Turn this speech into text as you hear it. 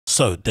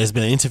So there's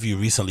been an interview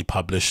recently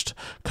published,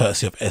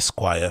 courtesy of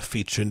Esquire,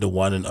 featuring the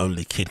one and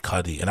only Kid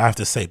Cudi. And I have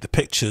to say, the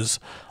pictures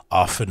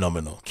are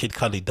phenomenal. Kid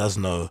Cudi does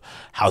know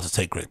how to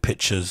take great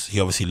pictures. He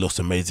obviously looks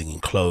amazing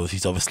in clothes.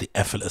 He's obviously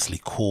effortlessly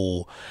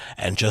cool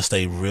and just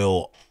a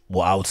real,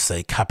 what I would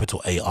say,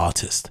 capital A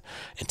artist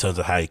in terms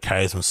of how he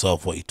carries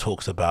himself, what he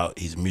talks about,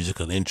 his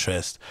musical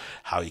interest,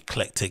 how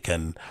eclectic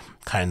and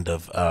kind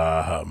of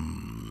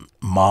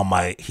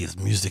Marmite his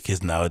music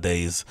is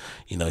nowadays.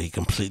 You know, he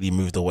completely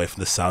moved away from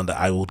the sound that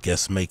I would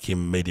guess made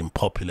him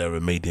popular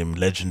and made him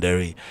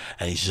legendary,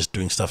 and he's just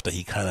doing stuff that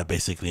he kind of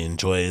basically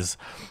enjoys,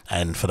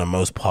 and for the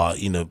most part,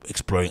 you know,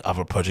 exploring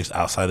other projects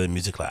outside of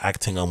music like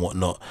acting and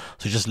whatnot.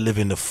 So just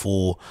living the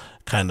full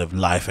kind of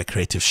life a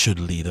creative should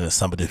lead, and as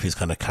somebody of his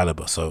kind of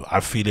caliber. So I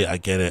feel it, I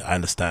get it, I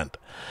understand.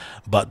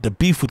 But the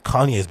beef with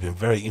Kanye has been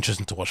very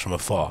interesting to watch from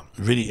afar.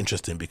 Really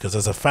interesting, because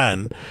as a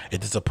fan,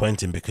 it's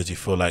disappointing because you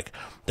feel like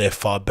they're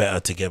far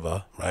better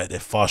together, right? They're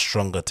far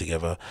stronger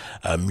together,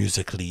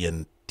 musically,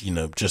 and you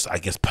know, just I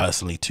guess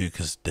personally too,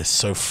 because they're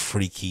so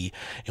freaky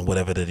in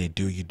whatever that they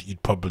do.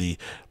 It'd probably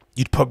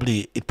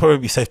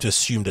be safe to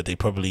assume that they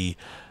probably,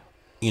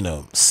 you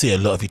know, see a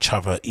lot of each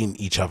other in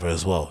each other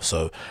as well.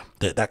 So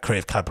that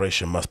creative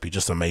collaboration must be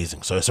just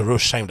amazing. So it's a real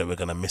shame that we're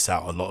going to miss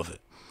out on a lot of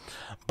it.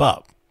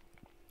 But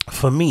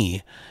for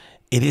me,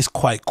 it is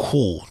quite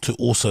cool to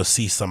also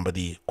see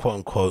somebody, quote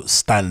unquote,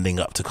 standing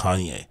up to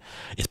Kanye,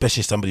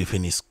 especially somebody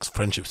within his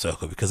friendship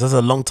circle, because as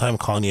a long-time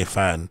Kanye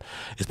fan,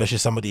 especially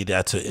somebody that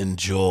had to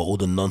endure all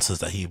the nonsense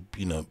that he,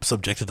 you know,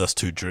 subjected us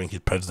to during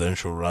his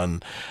presidential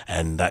run,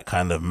 and that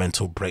kind of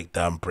mental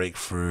breakdown,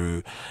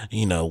 breakthrough,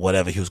 you know,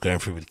 whatever he was going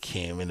through with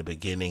Kim in the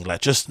beginning, like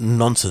just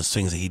nonsense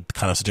things that he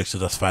kind of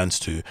subjected us fans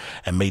to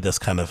and made us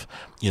kind of,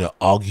 you know,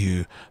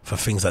 argue for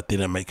things that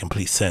didn't make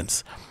complete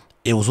sense.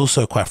 It was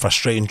also quite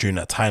frustrating during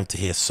that time to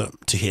hear so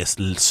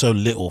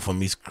little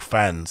from his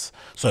fans,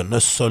 so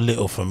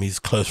little from his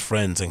close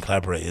friends and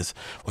collaborators,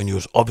 when he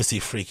was obviously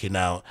freaking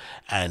out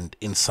and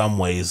in some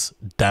ways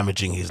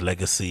damaging his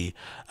legacy,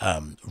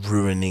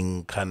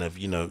 ruining kind of,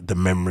 you know, the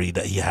memory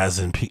that he has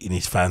in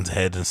his fans'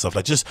 head and stuff,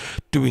 like just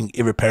doing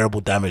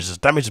irreparable damage.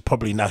 Damage is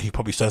probably now he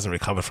probably still hasn't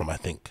recovered from. I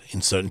think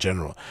in certain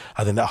general,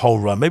 I think that whole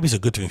run, maybe it's a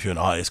good thing if you're an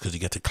artist because you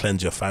get to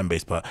cleanse your fan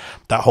base, but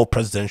that whole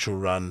presidential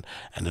run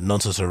and the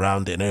nonsense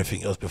around it and everything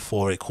else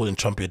before it, calling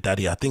Trump your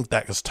daddy, I think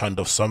that has turned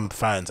off some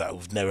fans that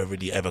have never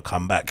really ever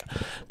come back.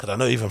 Because I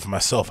know even for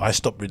myself, I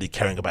stopped really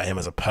caring about him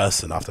as a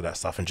person after that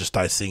stuff and just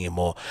started seeing him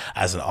more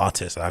as an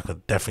artist, and I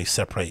could definitely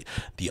separate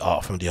the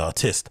art from the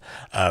artist.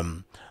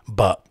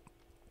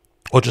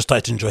 Or just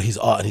started to enjoy his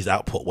art and his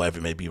output, whatever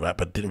it may be, right?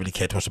 But didn't really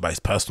care too much about his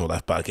personal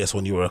life. But I guess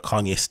when you were a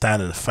Kanye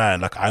stan and a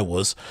fan, like I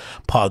was,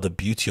 part of the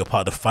beauty or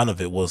part of the fun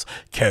of it was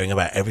caring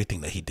about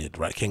everything that he did,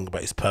 right? Caring about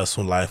his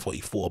personal life, what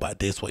he thought about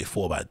this, what he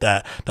thought about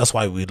that. That's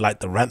why we like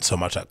the rant so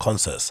much at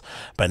concerts.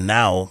 But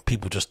now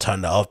people just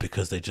turn that off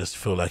because they just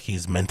feel like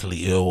he's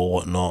mentally ill or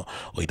whatnot,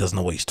 or he doesn't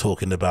know what he's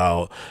talking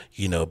about,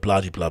 you know, blah,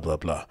 blah, blah,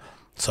 blah.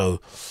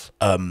 So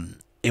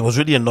it was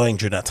really annoying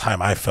during that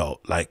time. I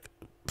felt like,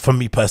 for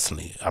me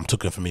personally, I'm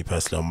talking for me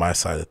personally on my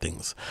side of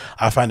things,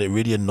 I find it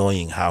really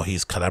annoying how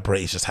his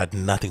collaborators just had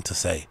nothing to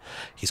say.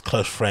 His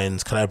close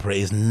friends,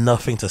 collaborators,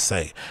 nothing to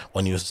say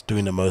when he was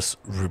doing the most,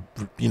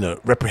 you know,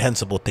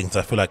 reprehensible things.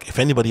 I feel like if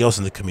anybody else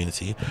in the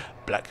community,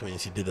 black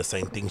community, did the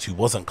same things who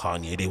wasn't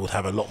Kanye, they would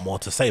have a lot more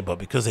to say. But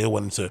because they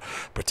wanted to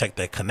protect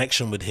their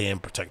connection with him,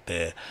 protect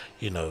their,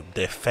 you know,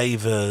 their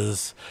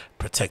favors,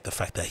 protect the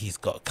fact that he's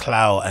got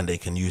clout and they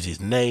can use his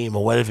name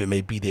or whatever it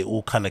may be, they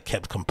all kind of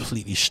kept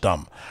completely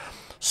stum.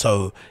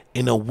 So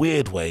in a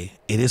weird way,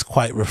 it is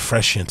quite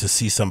refreshing to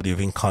see somebody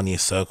within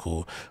Kanye's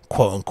circle,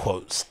 quote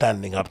unquote,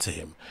 standing up to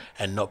him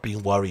and not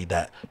being worried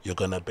that you're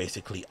going to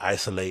basically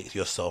isolate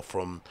yourself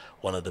from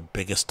one of the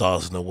biggest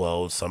stars in the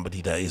world,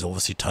 somebody that is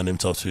obviously turned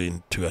himself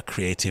into a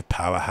creative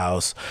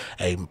powerhouse,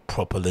 a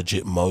proper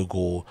legit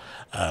mogul,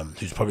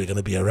 who's probably going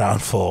to be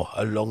around for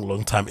a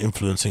long time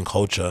influencing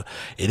culture.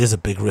 It is a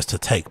big risk to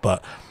take,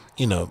 but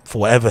you know, for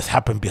whatever's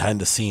happened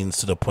behind the scenes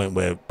to the point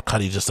where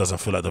Cudi just doesn't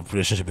feel like the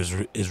relationship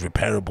is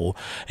repairable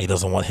and he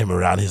doesn't want him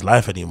around his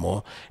life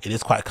anymore, it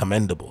is quite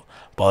commendable.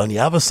 But on the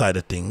other side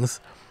of things,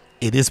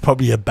 it is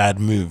probably a bad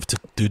move to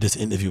do this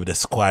interview with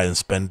Esquire and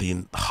spend the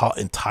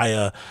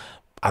entire,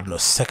 I don't know,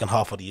 second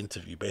half of the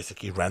interview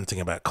basically ranting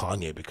about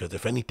Kanye, because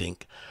if anything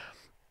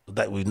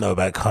that we know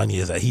about Kanye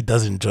is that he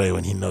does enjoy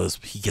when he knows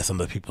he gets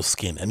under people's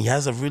skin, and he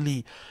has a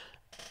really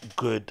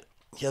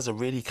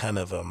kind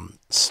of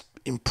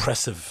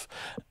impressive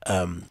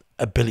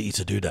ability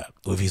to do that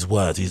with his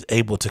words. He's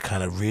able to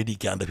kind of really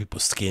get under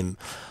people's skin,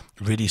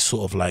 really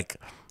sort of like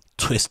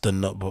twist the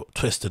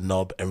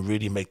knob and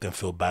really make them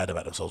feel bad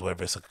about themselves,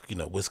 whether it's, you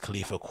know, Wiz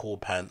Khalifa, Cool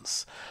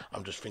Pants,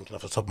 I'm just thinking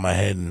off the top of my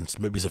head, and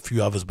maybe there's a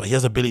few others, but he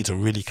has the ability to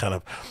really kind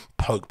of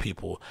poke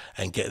people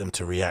and get them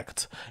to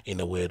react in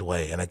a weird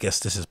way, and I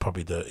guess this is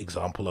probably the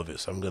example of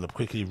it. So I'm going to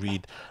quickly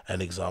read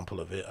an example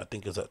of it. I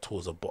think it's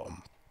towards the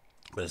bottom.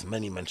 But there's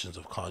many mentions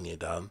of Kanye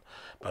down,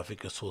 but I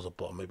think it's towards the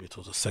bottom, maybe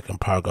towards the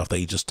second paragraph, that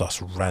he just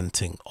starts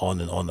ranting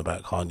on and on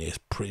about Kanye. It's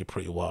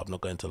pretty wild, I'm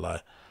not going to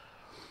lie.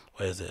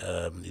 where is it?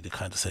 You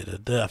kind of say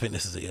that. I think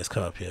this is it. Yeah, it's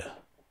come up here.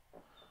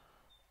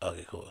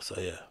 Okay, cool. So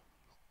yeah.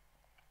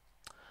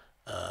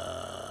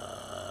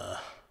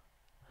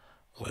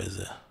 Where is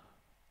it?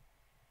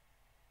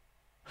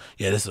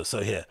 Yeah, this is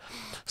so here.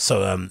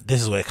 So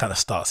this is where it kind of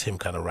starts, him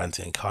kind of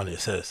ranting, and Kanye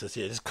says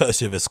yeah, it's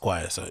courtesy of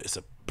Esquire, so it's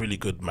a really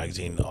good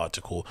magazine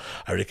article.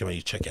 I recommend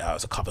you check it out.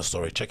 It's a cover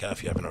story. Check it out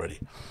if you haven't already.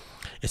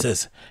 It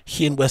says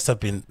he and West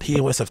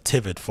have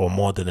tivered for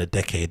more than a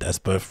decade as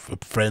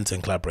both friends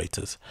and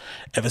collaborators.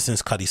 Ever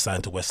since Cudi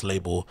signed to West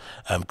label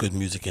Good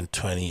Music in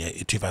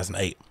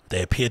 2008,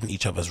 they appeared in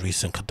each other's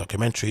recent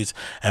documentaries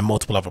and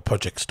multiple other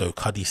projects, though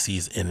Cudi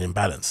sees an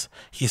imbalance.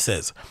 He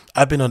says,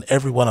 "I've been on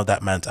every one of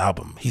that man's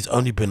album. He's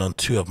only been on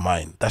 2 of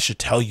mine. That should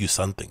tell you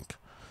something."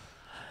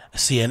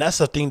 See, and that's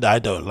the thing that I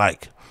don't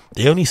like.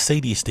 They only say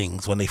these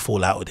things when they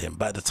fall out with him,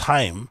 but at the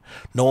time,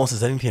 no one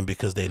says anything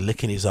because they're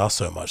licking his ass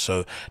so much.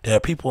 So there are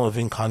people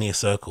within Kanye's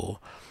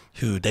circle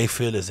who they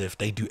feel as if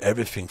they do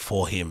everything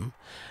for him,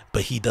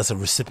 but he doesn't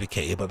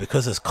reciprocate it. But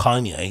because it's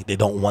Kanye, they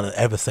don't want to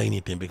ever say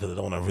anything because they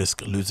don't want to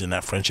risk losing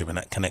that friendship and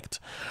that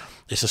connect.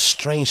 It's a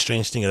strange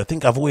thing, and I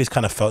think I've always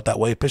kind of felt that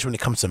way, especially when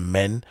it comes to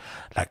men,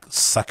 like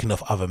sucking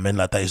off other men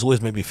like that. It's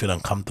always made me feel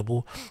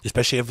uncomfortable,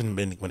 especially even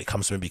when it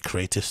comes to maybe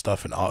creative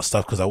stuff and art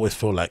stuff, because I always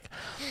feel like,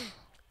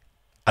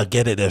 I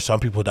get it, there's some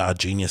people that are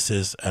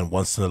geniuses and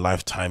once in a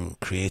lifetime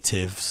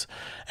creatives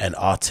and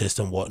artists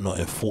and whatnot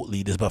and thought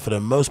leaders, but for the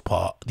most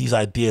part these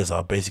ideas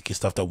are basically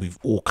stuff that we've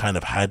all kind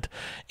of had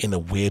in a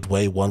weird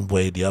way, one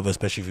way or the other,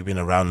 especially if you've been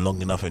around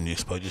long enough and you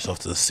expose yourself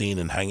to the scene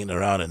and hanging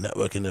around and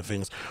networking and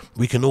things.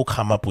 We can all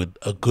come up with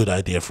a good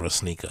idea for a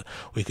sneaker,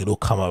 we can all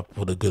come up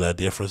with a good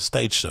idea for a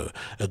stage show,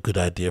 a good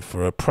idea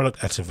for a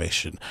product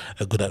activation,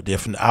 a good idea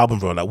for an album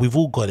rollout. We've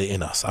all got it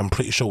in us. I'm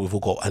pretty sure we've all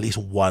got at least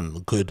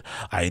one good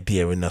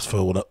idea in us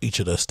for each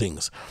of those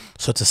things.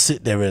 So to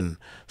sit there and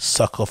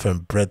suck off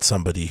and bread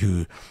somebody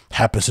who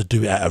happens to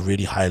do it at a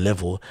really high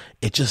level,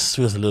 it just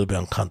feels a little bit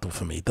uncomfortable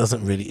for me. It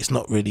doesn't really, it's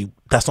not really,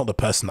 that's not the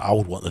person I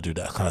would want to do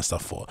that kind of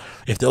stuff for.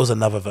 If there was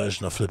another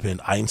version of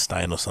flipping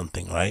Einstein or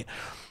something, right,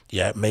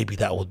 yeah, maybe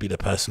that would be the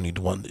person you'd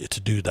want to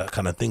do that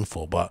kind of thing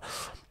for. But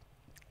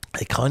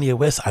Kanye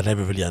West, I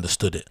never really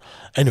understood it.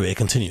 Anyway, it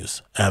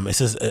continues. It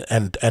says,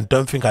 and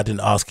don't think I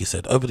didn't ask, he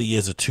said. Over the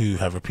years, the two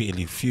have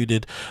repeatedly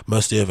feuded,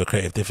 mostly over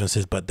creative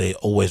differences, but they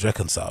always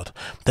reconciled.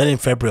 Then in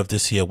February of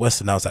this year, West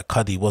announced that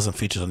Cudi wasn't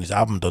featured on his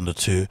album Done the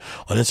Two.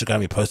 On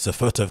Instagram, he posted a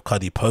photo of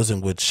Cudi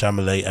posing with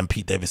Shamilay and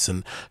Pete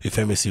Davidson, who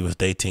famously was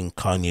dating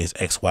Kanye's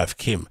ex-wife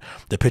Kim.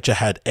 The picture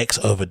had X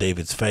over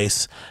Davidson's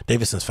face.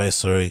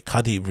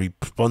 Cudi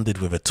responded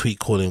with a tweet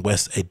calling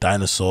West a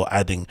dinosaur,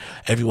 adding,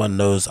 "Everyone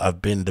knows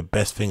I've been the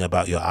best thing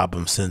about your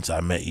album since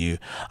I met you.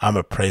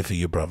 I'ma pray for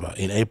you, brother."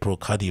 In April,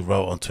 Cudi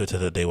wrote on Twitter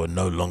that they were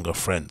no longer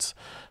friends.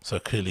 So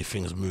clearly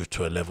things moved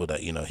to a level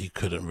that, you know, he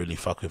couldn't really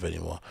fuck with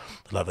anymore.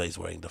 I love that he's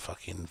wearing the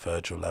fucking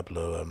Virgil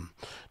Abloh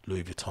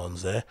Louis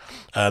Vuittons there.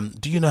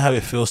 Do you know how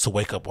it feels to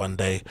wake up one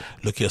day,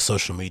 look at your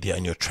social media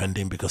and you're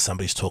trending because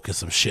somebody's talking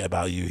some shit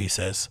about you, he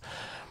says.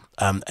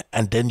 And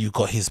then you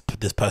got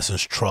this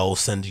person's troll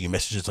sending you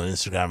messages on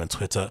Instagram and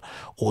Twitter,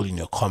 all in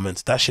your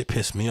comments. That shit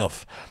pissed me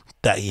off.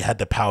 That he had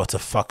the power to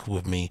fuck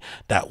with me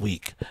that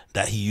week,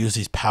 that he used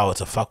his power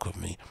to fuck with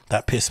me.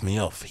 That pissed me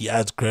off. He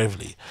adds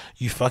gravely,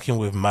 "You fucking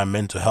with my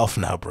mental health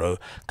now, bro."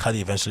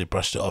 Cudi eventually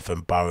brushed it off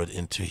and burrowed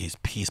into his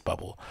peace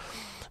bubble.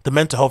 The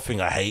mental health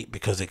thing I hate,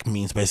 because it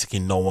means basically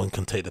no one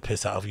can take the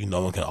piss out of you, no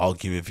one can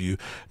argue with you,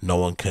 no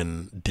one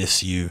can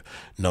diss you,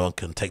 no one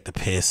can take the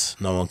piss,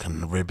 no one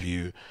can rib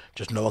you,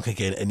 just no one can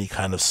get any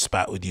kind of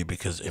spat with you,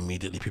 because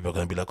immediately people are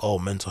going to be like, oh,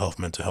 mental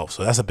health.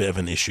 So that's a bit of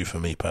an issue for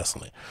me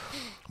personally.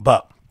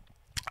 But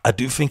I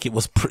do think it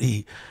was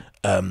pretty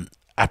I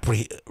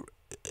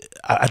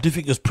do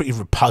think it was pretty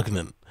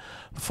repugnant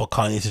for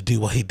Kanye to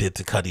do what he did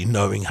to Cudi,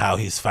 knowing how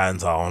his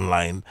fans are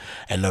online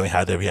and knowing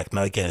how they react.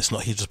 Now again, it's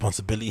not his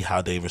responsibility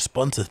how they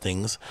respond to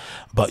things,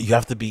 but you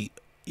have to be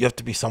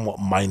somewhat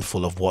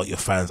mindful of what your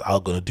fans are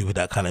going to do with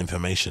that kind of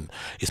information,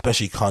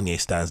 especially Kanye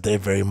stans. They're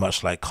very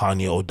much like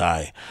Kanye or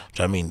die. Do you know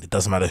what I mean? It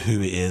doesn't matter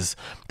who it is,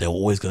 they're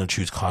always going to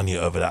choose Kanye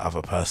over that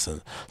other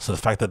person. So the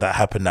fact that that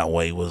happened that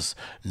way was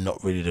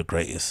not really the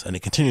greatest, and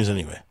it continues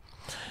anyway.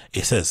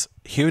 It says,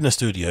 here in the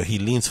studio, he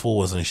leans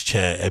forwards on his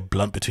chair, a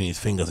blunt between his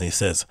fingers, and he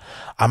says,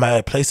 "I'm at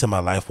a place in my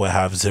life where I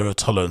have zero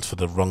tolerance for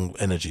the wrong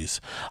energies.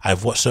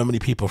 I've watched so many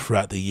people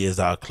throughout the years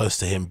that are close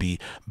to him be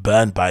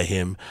burned by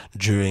him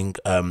during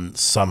doing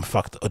some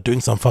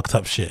fucked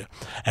up shit,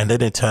 and then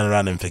they turn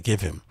around and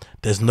forgive him.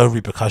 There's no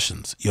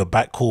repercussions. You're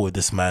back cool with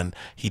this man.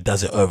 He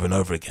does it over and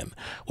over again,"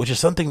 which is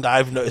something that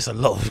I've noticed a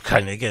lot of,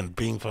 kind of, again,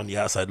 being from the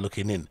outside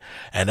looking in.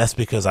 And that's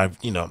because I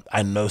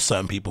know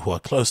certain people who are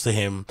close to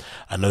him.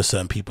 I know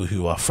certain people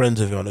who are friends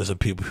with him. I know some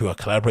people who are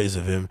collaborators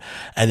with him.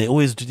 And it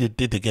always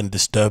did again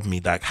disturb me,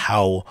 like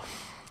how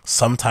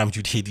sometimes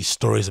you'd hear these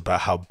stories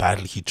about how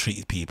badly he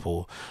treated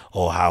people,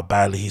 or how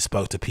badly he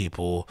spoke to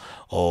people,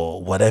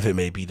 or whatever it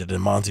may be, the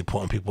demands he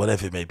put on people,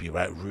 whatever it may be,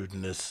 right?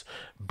 Rudeness,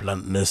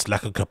 bluntness,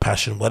 lack of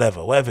compassion,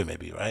 whatever it may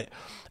be, right?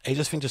 And you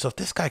just think to yourself,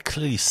 this guy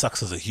clearly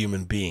sucks as a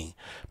human being,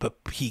 but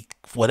he,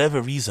 for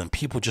whatever reason,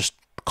 people just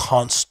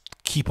can't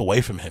keep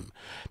away from him.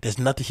 There's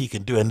nothing he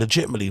can do. And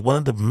legitimately, one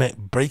of the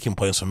breaking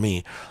points for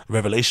me,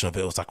 revelation of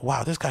it, was like,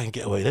 wow, this guy can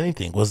get away with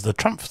anything, was the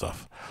Trump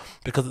stuff.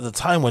 Because at the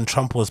time when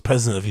Trump was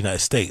president of the United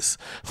States,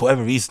 for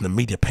whatever reason, the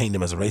media painted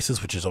him as a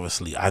racist, which is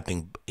obviously, I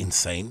think,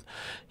 insane.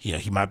 You know,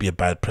 he might be a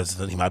bad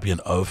president, he might be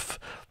an oaf,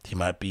 he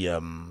might be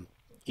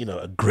you know,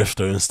 a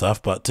grifter and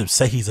stuff, but to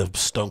say he's a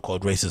stone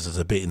cold racist is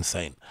a bit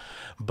insane.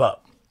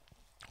 But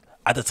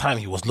at the time,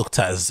 he was looked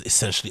at as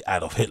essentially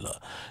Adolf Hitler,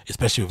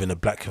 especially within the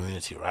black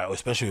community, right? Or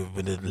especially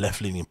within the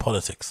left-leaning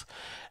politics.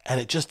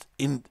 And it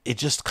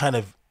just kind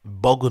of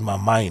boggled my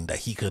mind that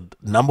he could,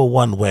 number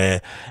one,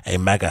 wear a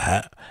MAGA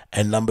hat,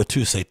 and number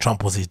two, say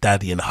Trump was his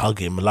daddy and hug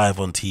him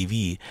live on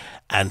TV,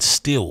 and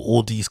still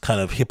all these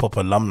kind of hip hop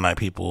alumni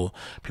people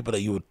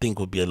that you would think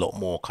would be a lot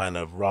more kind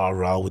of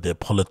rah-rah with their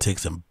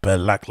politics and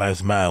Black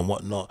Lives Matter and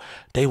whatnot,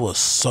 they were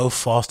so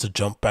fast to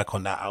jump back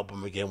on that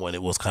album again when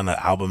it was kind of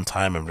album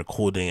time and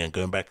recording, and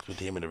going back with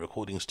him in the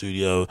recording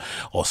studio,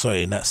 or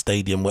sorry, in that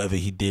stadium, whatever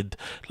he did.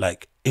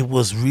 Like, it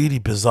was really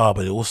bizarre,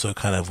 but it also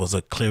kind of was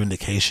a clear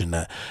indication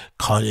that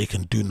Kanye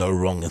can do no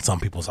wrong in some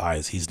people's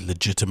eyes. He's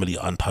legitimately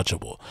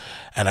untouchable.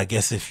 And I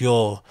guess if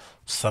you're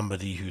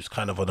somebody who's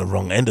kind of on the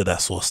wrong end of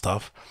that sort of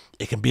stuff,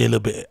 it can be a little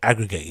bit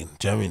aggregating.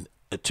 Do you know what I mean?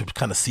 To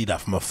kind of see that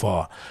from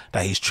afar,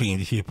 that he's treating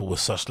these people with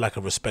such lack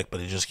of respect,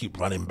 but they just keep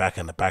running back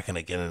and back and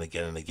again and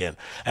again and again.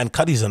 And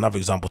Cudi's another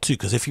example too,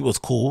 because if he was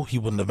cool, he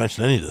wouldn't have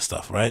mentioned any of this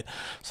stuff, right?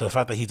 So the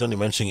fact that he's only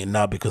mentioning it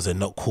now because they're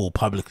not cool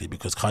publicly,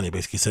 because Kanye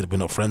basically said we're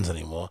not friends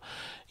anymore,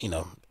 you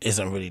know,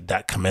 isn't really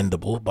that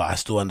commendable. But I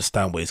still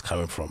understand where he's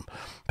coming from,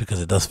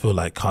 because it does feel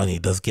like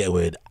Kanye does get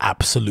away with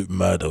absolute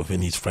murder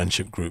within his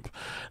friendship group,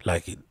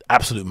 like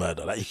absolute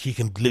murder. Like, he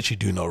can literally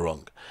do no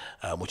wrong,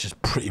 which is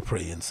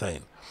pretty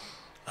insane.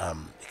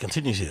 It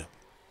continues here.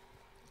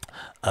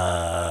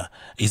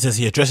 He says,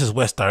 he addresses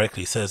West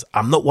directly. He says,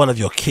 I'm not one of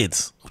your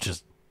kids, which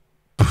is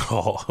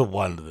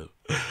one of them.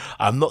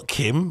 I'm not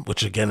Kim,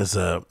 which again is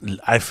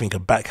I think a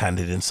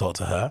backhanded insult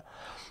to her.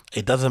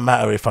 It doesn't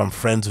matter if I'm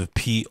friends with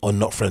Pete or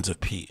not friends with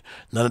Pete.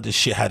 None of this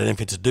shit had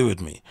anything to do with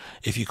me.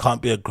 If you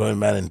can't be a grown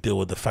man and deal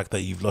with the fact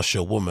that you've lost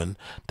your woman,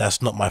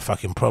 that's not my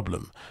fucking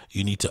problem.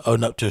 You need to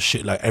own up to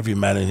shit like every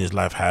man in his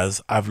life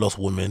has. I've lost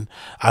women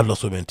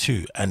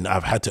too, and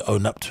I've had to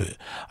own up to it.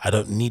 I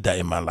don't need that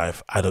in my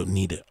life. I don't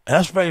need it. And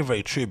that's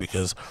very true,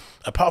 because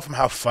apart from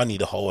how funny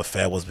the whole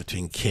affair was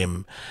between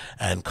Kim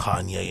and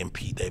Kanye and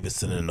Pete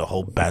Davidson, and the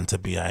whole banter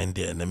behind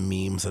it, and the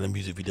memes and the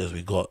music videos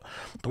we got,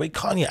 the way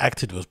Kanye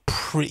acted was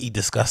pretty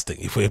disgusting,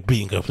 if we're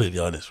being completely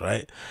honest,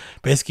 right?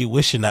 Basically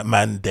wishing that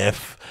man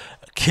death,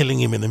 killing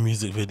him in the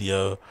music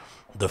video,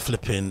 the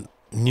flipping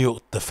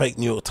the fake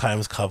New York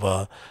Times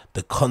cover,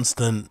 the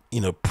constant, you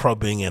know,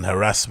 probing and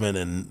harassment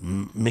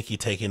and Mickey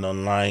taking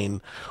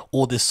online,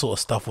 all this sort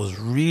of stuff was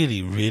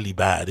really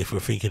bad if we're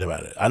thinking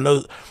about it. I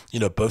know, you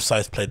know, both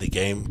sides played the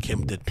game.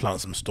 Kim did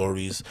plant some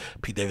stories,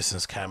 Pete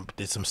Davidson's camp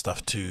did some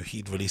stuff too.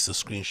 He'd released the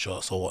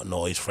screenshots or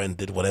whatnot, his friend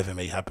did, whatever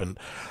may happen.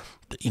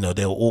 You know,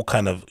 they were all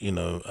kind of, you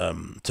know,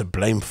 to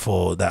blame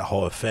for that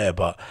whole affair.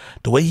 But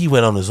the way he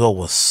went on as well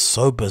was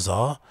so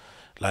bizarre.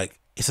 Like,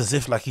 it's as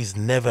if like he's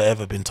never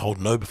ever been told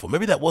no before.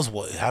 Maybe that was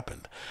what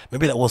happened.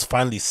 Maybe that was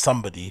finally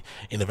somebody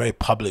in a very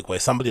public way,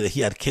 somebody that he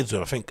had kids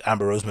with. I think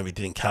Amber Rose maybe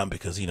didn't count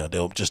because, you know, they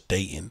were just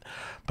dating.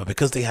 But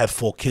because they had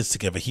 4 kids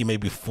together, he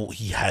maybe thought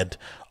he had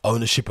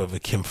ownership over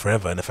Kim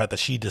forever. And the fact that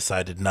she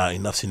decided, nah,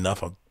 enough's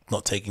enough, I'm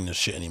not taking this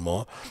shit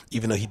anymore,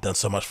 even though he'd done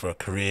so much for her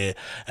career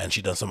and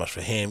she'd done so much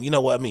for him. You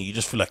know what I mean? You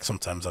just feel like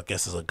sometimes, I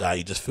guess as a guy,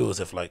 you just feel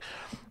as if like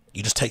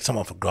you just take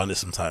someone for granted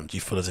sometimes.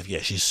 You feel as if, yeah,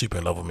 she's super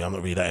in love with me, I'm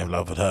not really that in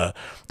love with her.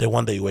 Then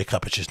one day you wake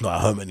up and she's not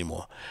at home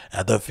anymore.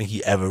 And I don't think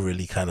he ever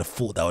really kind of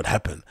thought that would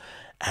happen.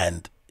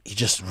 And he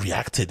just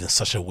reacted in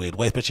such a weird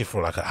way, especially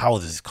for like, how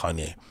old is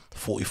Kanye?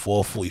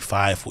 44,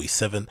 45,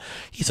 47.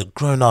 He's a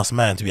grown-ass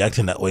man to be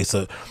acting that way.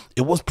 So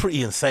it was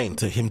pretty insane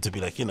to him to be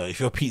like, you know, if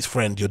you're Pete's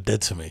friend, you're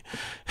dead to me.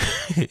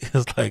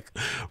 It's like,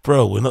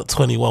 bro, we're not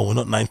 21, we're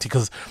not 90.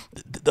 Because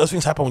those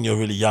things happen when you're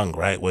really young,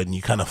 right? When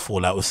you kind of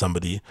fall out with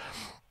somebody,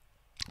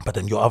 but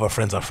then your other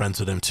friends are friends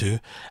with them too,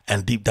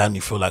 and deep down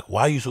you feel like,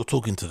 why are you still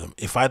talking to them?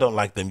 If I don't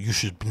like them, you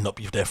should not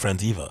be their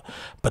friends either.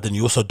 But then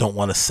you also don't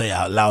want to say it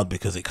out loud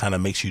because it kind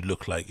of makes you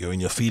look like you're in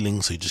your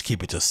feelings, so you just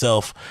keep it to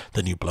yourself.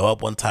 Then you blow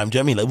up one time. Do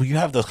you know what I mean? Like, you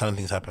have those kind of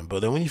things happen.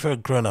 But then when you're a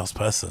grown-ass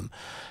person,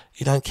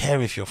 you don't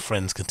care if your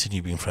friends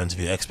continue being friends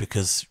with your ex,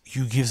 because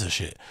you gives a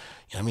shit.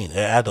 You know what I mean?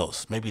 They're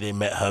adults. Maybe they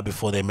met her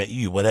before they met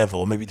you, whatever.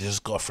 Or maybe they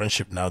just got a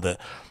friendship now that,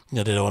 you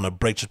know, they don't want to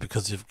break just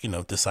because you've, you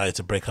know, decided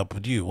to break up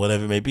with you,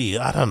 whatever it may be.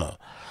 I don't know.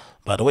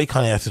 But the way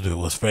Kanye had to do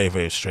it was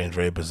very strange,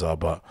 very bizarre.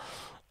 But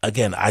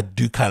again, I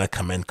do kind of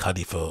commend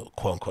Cudi for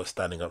quote unquote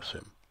standing up to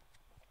him.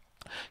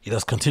 He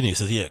does continue. He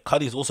says, yeah,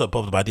 Cudi is also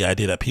bothered by the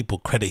idea that people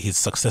credit his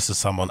success to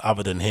someone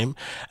other than him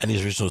and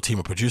his original team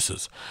of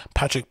producers.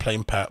 Patrick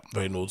Plain Pat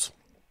Reynolds,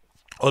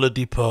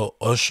 Oladipo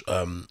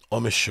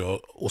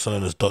Omisho, also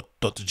known as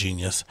Dr.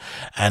 Genius,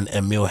 and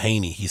Emil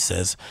Haney, he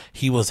says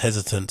he was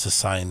hesitant to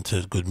sign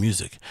to Good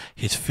Music.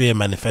 His fear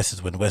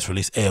manifested when West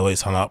released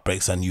 808's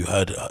Heartbreaks, and you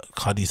heard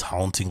Cudi's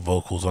haunting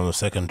vocals on the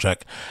second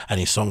track and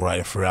his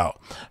songwriting throughout,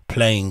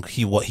 playing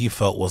what he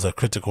felt was a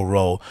critical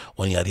role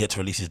when he had yet to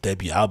release his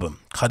debut album.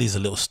 Cudi's a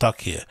little stuck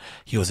here.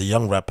 He was a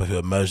young rapper who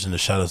emerged in the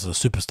shadows of a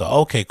superstar.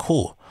 Okay,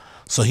 cool.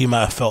 So he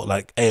might have felt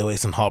like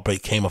 808's and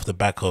Heartbreak came off the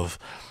back of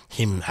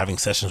him having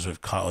sessions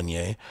with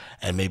Kanye,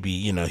 and maybe,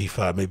 you know, he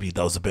felt maybe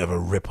that was a bit of a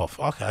rip-off.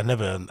 Okay, I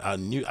never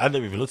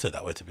even looked at it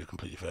that way, to be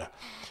completely fair.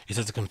 He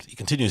says, he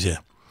continues here,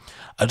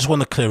 I just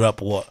want to clear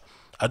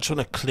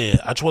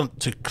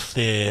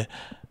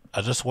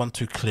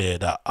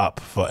that up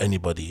for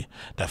anybody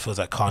that feels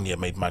like Kanye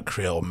made my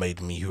career or made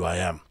me who I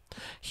am.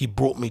 He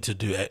brought me on to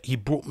do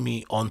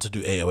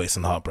 808s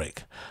and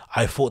Heartbreak.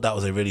 I thought that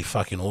was a really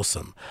fucking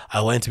awesome. I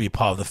wanted to be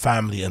part of the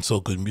family and saw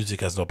Good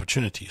Music as an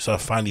opportunity. So I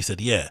finally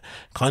said, yeah,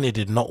 Kanye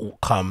did not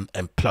come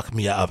and pluck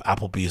me out of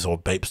Applebee's or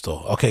Bape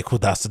Store. Okay, cool,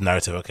 that's the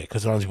narrative. Okay,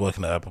 because he's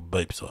working at Apple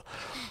Bape Store.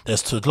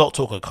 There's a lot of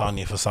talk of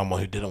Kanye for someone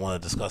who didn't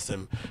want to discuss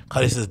him.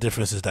 Kanye says the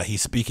difference is that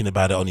he's speaking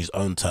about it on his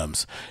own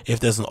terms.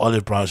 If there's an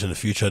olive branch in the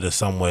future, there's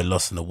somewhere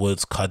lost in the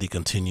woods. Cudi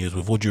continues,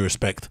 with all due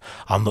respect,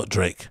 I'm not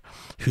Drake,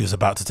 who's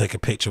about to take a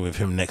picture with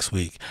him next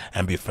week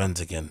and be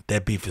friends again. Their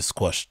beef is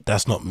squashed.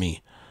 That's not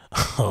me.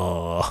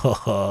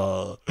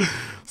 So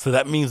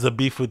that means the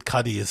beef with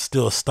Cudi is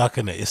still stuck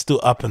in it. It's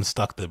still up and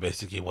stuck there,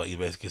 basically, what you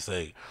basically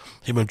say.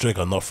 Him and Drake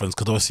are not friends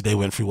because obviously they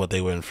went through what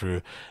they went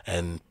through,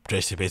 and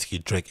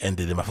Drake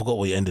ended him. I forgot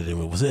what he ended him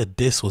with. Was it a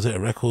diss? Was it a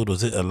record?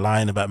 Was it a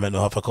line about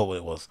mental health? I forgot what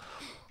it was.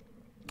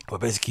 But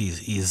basically,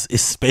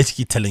 it's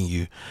basically telling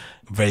you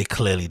very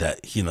clearly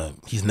that, you know,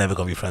 he's never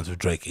gonna be friends with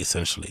Drake,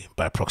 essentially,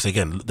 by proxy.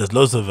 Again, there's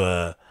loads of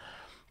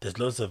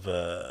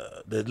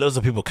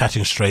people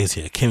catching strays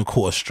here. Kim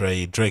caught a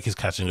stray. Drake is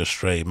catching a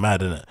stray.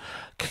 Mad, isn't it?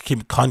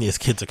 Kanye's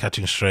kids are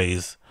catching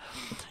strays.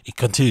 He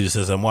continues,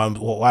 says, and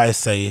why I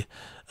say,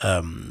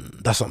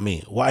 that's not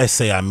me. What I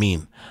say, I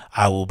mean,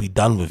 I will be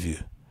done with you.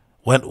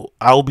 When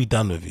I will be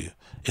done with you.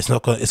 It's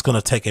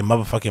gonna take a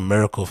motherfucking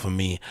miracle for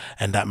me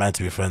and that man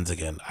to be friends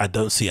again. I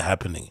don't see it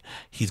happening.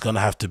 He's gonna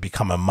have to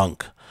become a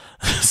monk.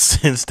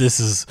 Since this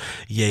is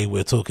Ye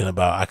we're talking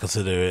about, I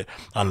consider it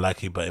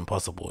unlikely but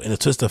impossible. In a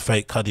twist of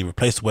fate, Cudi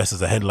replaced West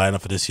as a headliner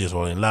for this year's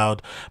Rolling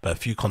Loud, but a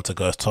few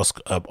concertgoers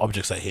tossed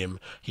objects at him.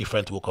 He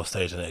threatened to walk off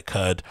stage and it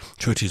occurred.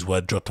 True to his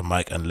word, dropped the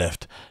mic and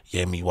left.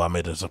 Ye meanwhile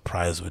made a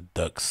surprise with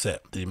Dirk's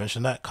set. Did he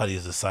mention that? Cudi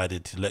has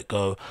decided to let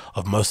go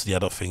of most of the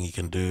other thing he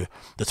can do.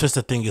 The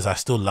twisted thing is I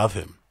still love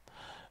him.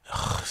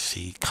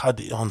 See,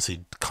 Cudi,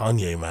 honestly,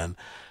 Kanye, man.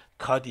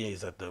 Kanye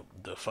is at the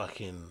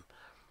fucking,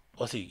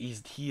 what's he?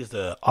 He is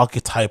the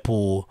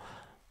archetypal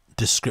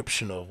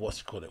description of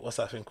what's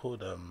that thing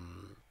called?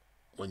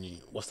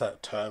 What's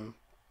that term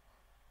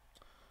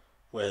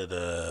where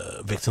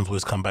the victims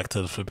always come back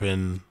to the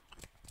flipping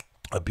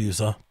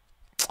abuser?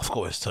 I forgot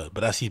what it's termed,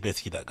 but he's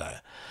basically that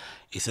guy.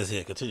 He says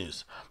here,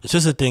 continues. The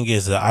twisted thing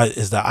is that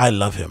I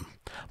love him,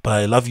 but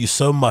I love you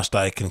so much that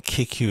I can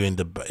kick you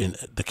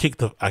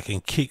I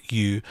can kick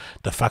you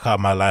the fuck out of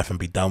my life and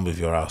be done with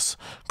your ass,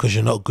 because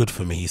you're not good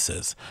for me, he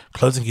says,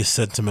 closing his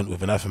sentiment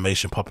with an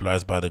affirmation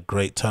popularized by the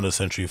great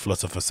turn-of-the-century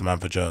philosopher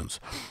Samantha Jones.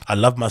 I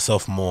love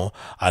myself more.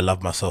 I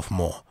love myself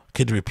more.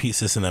 Kid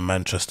repeats this in a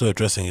mantra, still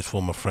addressing his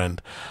former friend.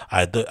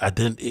 I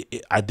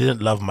didn't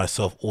love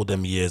myself all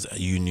them years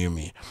you knew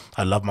me.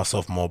 I love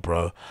myself more,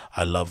 bro.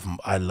 I love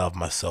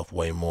myself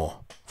way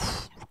more.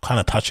 Kind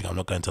of touching, I'm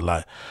not going to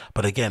lie.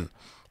 But again,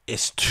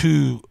 it's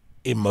too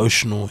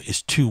emotional,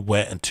 it's too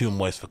wet and too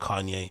moist for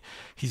Kanye.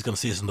 He's going to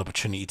see this as an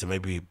opportunity to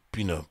maybe,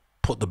 you know,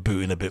 put the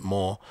boot in a bit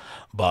more.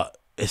 But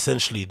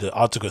essentially, the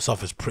article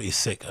itself is pretty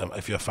sick.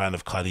 If you're a fan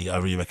of Cudi, I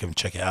really recommend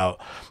check it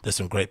out. There's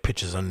some great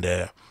pictures on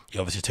there. He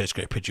obviously takes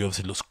great pictures. He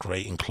obviously looks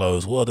great in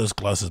clothes. What are those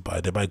glasses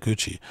by? They're by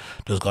Gucci.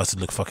 Those glasses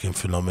look fucking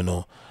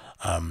phenomenal.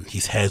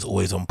 His hair's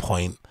always on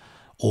point.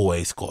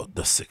 Always got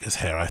the sickest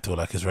hair. I feel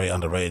like it's very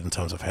underrated in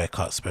terms of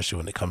haircut, especially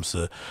when it comes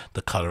to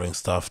the coloring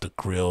stuff, the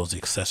grills, the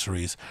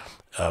accessories.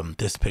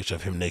 This picture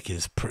of him naked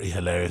is pretty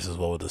hilarious as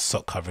well, with the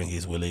sock covering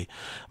his willy.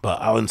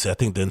 But I wouldn't say, I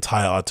think the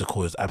entire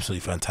article is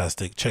absolutely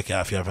fantastic. Check it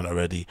out if you haven't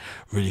already.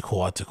 Really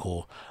cool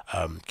article.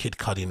 Kid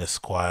Cudi in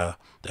Esquire.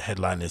 The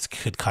headline is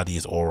Kid Cudi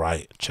is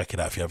alright. Check it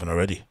out if you haven't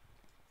already.